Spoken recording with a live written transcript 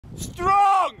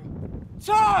strong,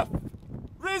 tough,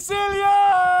 resilient!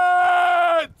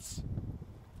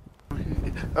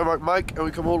 Alright, Mike, and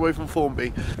we come all the way from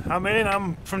Formby.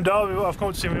 I'm from Derby, but I've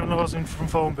come to see my cousin from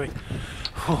Formby.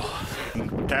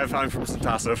 Kev, I'm from St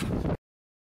Asaph.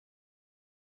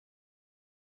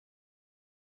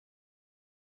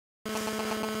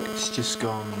 It's just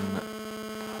gone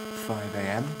 5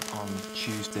 AM on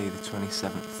Tuesday the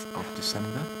 27th of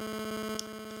December,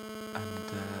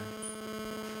 and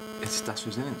it's Das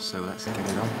Resilience, so let's get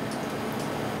it on.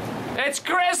 It's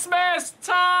Christmas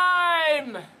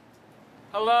time!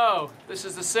 Hello, this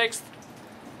is the 6th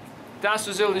Das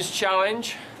Resilience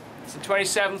Challenge. It's the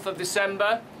 27th of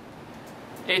December.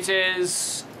 It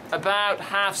is about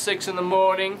 6:30 in the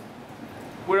morning.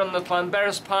 We're on the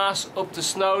Llanberis Pass up to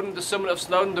Snowdon, the summit of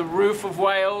Snowdon, the roof of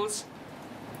Wales.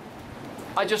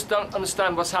 I just don't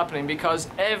understand what's happening, because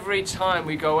every time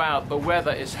we go out the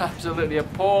weather is absolutely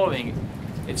appalling.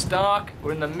 It's dark,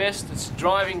 we're in the mist, it's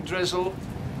driving drizzle.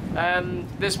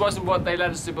 This wasn't what they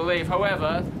led us to believe.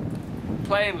 However,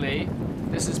 plainly,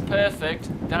 this is perfect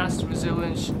Das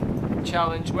Resilience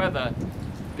Challenge weather,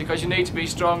 because you need to be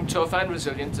strong, tough and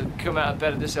resilient to come out of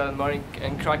bed at this early in the morning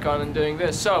and crack on and doing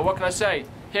this. So what can I say?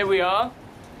 Here we are.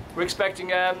 We're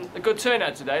expecting a good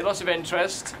turnout today, lots of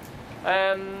interest.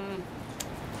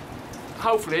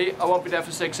 Hopefully I won't be there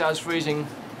for 6 hours freezing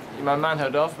my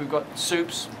manhood off. We've got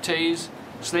soups, teas,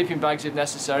 sleeping bags if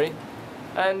necessary.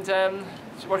 And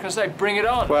so what can I say? Bring it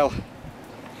on! Well,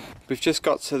 we've just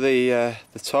got to the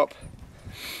top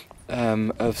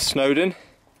of Snowdon.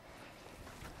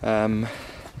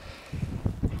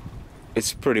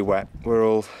 It's pretty wet.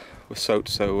 We're soaked,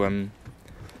 so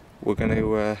we're going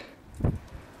to.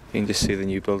 You can just see the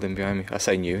new building behind me. I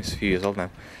say new; it's a few years old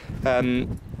now.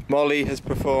 Molly has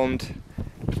performed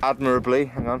admirably.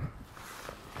 Hang on.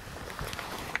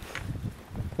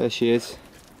 There she is.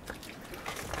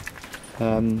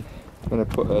 I'm going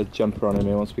to put a jumper on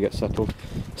here once we get settled.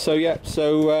 So yeah,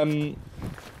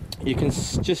 you can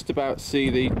just about see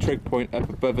the trig point up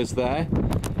above us there,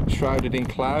 shrouded in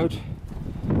cloud.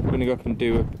 I'm going to go up and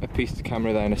do a piece to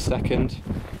camera there in a second.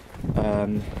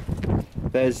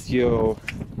 There's your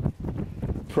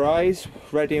prize,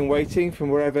 ready and waiting from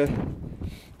wherever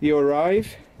you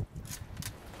arrive.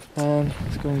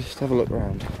 Let's go and just have a look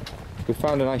around. We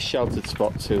found a nice sheltered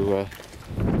spot for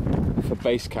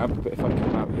base camp, but if I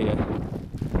come out here, you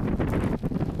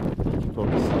can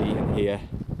probably see and hear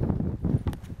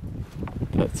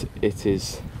that it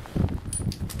is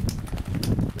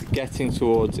getting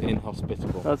towards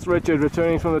inhospitable. That's Richard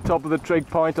returning from the top of the trig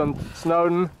point on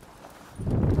Snowdon,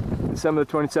 December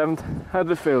the 27th. How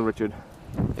did it feel, Richard?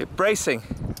 Bracing.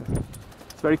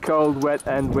 It's very cold, wet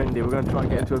and windy. We're going to try and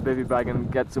get into a bivvy bag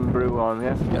and get some brew on,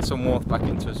 yeah? Get some warmth back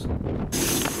into us.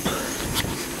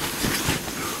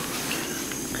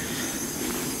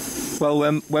 Well,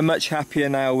 we're much happier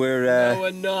now. No,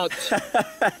 we're not.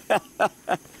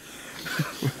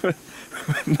 We're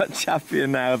much happier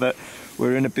now that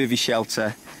we're in a bivvy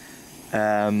shelter.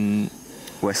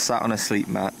 We're sat on a sleep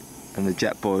mat, and the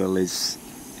jet boil is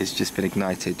just been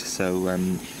ignited. So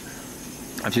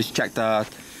I've just checked our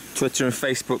Twitter and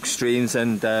Facebook streams,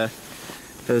 and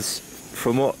there's,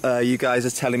 from what you guys are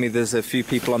telling me, there's a few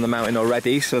people on the mountain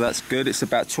already, so that's good. It's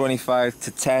about 20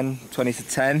 to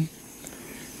 10.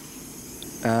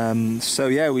 So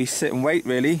yeah, we sit and wait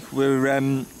really. We're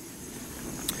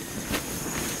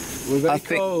very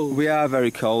cold. We are very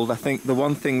cold. I think the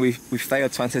one thing we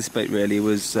failed to anticipate really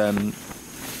was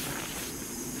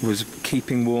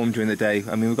keeping warm during the day.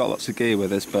 I mean, we've got lots of gear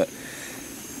with us, but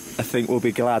I think we'll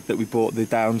be glad that we bought the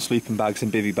down sleeping bags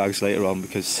and bivvy bags later on,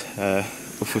 because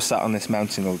if we're sat on this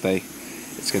mountain all day,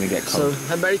 it's going to get cold.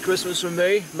 So, Merry Christmas from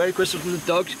me. Merry Christmas from the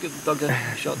dogs. Give the dog a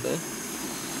shot there.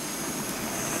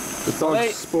 The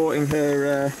dog's sporting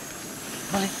her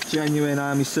genuine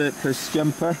army surplus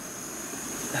jumper.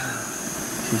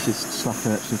 She's just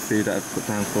snapping up some food that I've put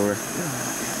down for her.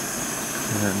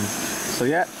 So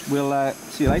yeah, we'll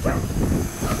see you later.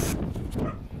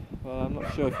 Well, I'm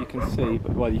not sure if you can see,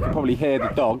 but well, you can probably hear the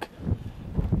dog.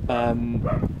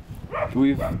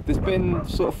 There's been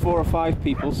sort of 4 or 5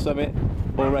 people summit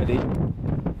already.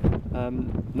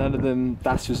 None of them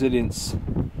Das Resilience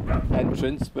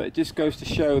entrance, but it just goes to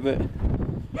show that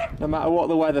no matter what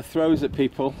the weather throws at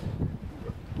people,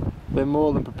 they're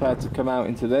more than prepared to come out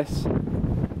into this.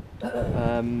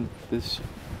 There's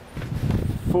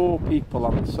 4 people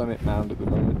on the summit mound at the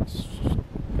moment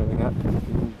going up. You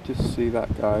can just see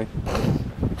that guy.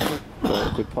 Or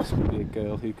it could possibly be a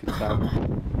girl, who could tell.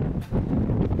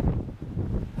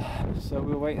 So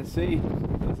we'll wait and see.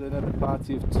 There's another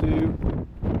party of 2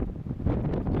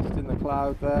 just in the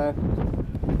cloud there.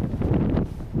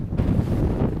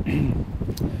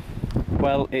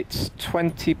 Well, it's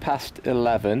 20 past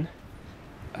 11.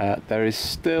 There is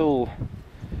still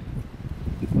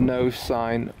no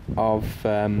sign of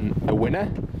a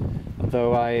winner,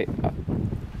 although I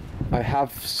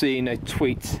have seen a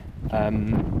tweet by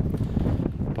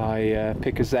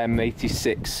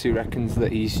Pickersm86 who reckons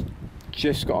that he's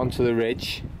just got onto the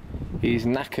ridge, he's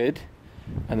knackered,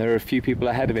 and there are a few people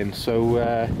ahead of him. So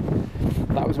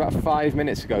that was about 5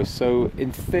 minutes ago. So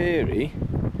in theory,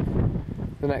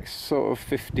 the next sort of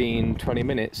 15-20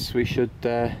 minutes we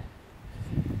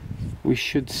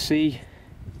should see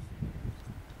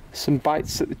some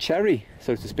bites at the cherry,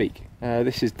 so to speak.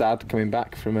 This is Dad coming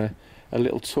back from a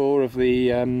little tour of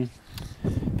the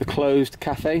closed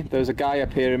cafe. There was a guy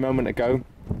up here a moment ago.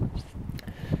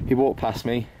 He walked past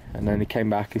me and then he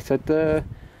came back. He said, "So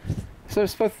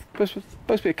there's supposed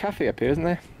to be a cafe up here, isn't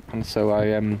there?" And so I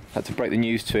had to break the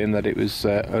news to him that it was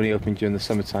only open during the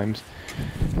summer times.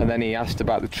 And then he asked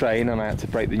about the train, and I had to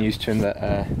break the news to him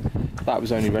that that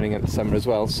was only running at the summer as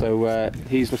well. So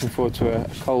he's looking forward to a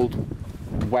cold,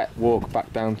 wet walk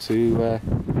back down to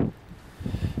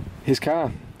his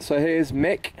car. So here's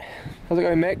Mick. How's it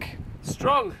going, Mick?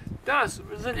 Strong, Das,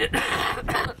 resilient.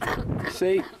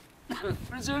 See?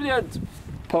 Resilient.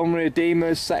 Pulmonary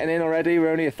edema's setting in already. We're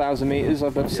only 1,000 metres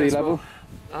above sea level.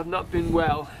 Well, I've not been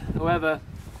well. However,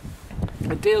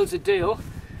 a deal's a deal.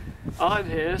 I'm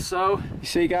here, so... You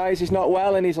see, guys, he's not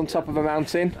well and he's on top of a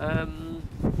mountain.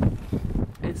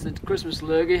 It's the Christmas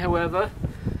lurgy, however.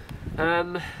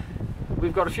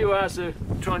 We've got a few hours to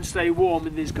try and stay warm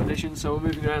in these conditions, so we're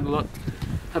moving around a lot.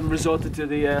 Haven't resorted to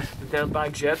the down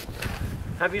bags yet.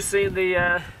 Have you seen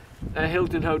the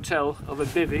Hilton Hotel of a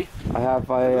bivvy? I have.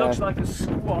 It looks like a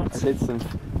squat. I did some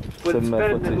But it's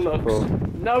better than it footage looks. before.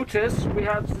 Notice we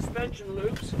have suspension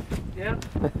loops. Yeah.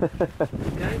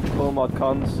 Okay. All mod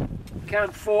cons.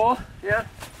 Cam 4. Yeah.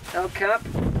 L cap.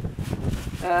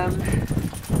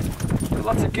 Got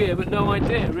lots of gear, but no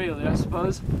idea really, I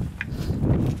suppose.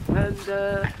 And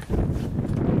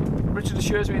Richard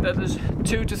assures me that there's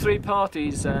 2 to 3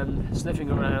 parties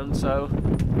sniffing around, so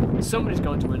somebody's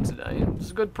going to win today.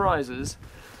 There's good prizes.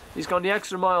 He's gone the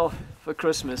extra mile for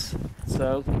Christmas.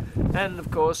 So, and of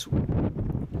course,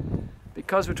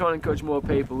 because we're trying to encourage more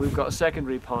people, we've got a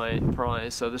secondary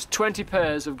prize. So there's 20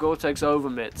 pairs of Gore-Tex over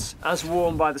mitts, as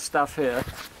worn by the staff here.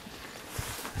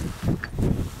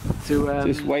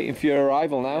 Just waiting for your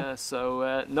arrival now. Yeah,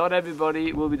 so not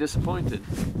everybody will be disappointed.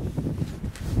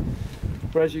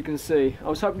 But as you can see, I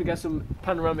was hoping to get some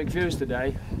panoramic views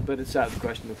today, but it's out of the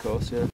question, of course. Yeah.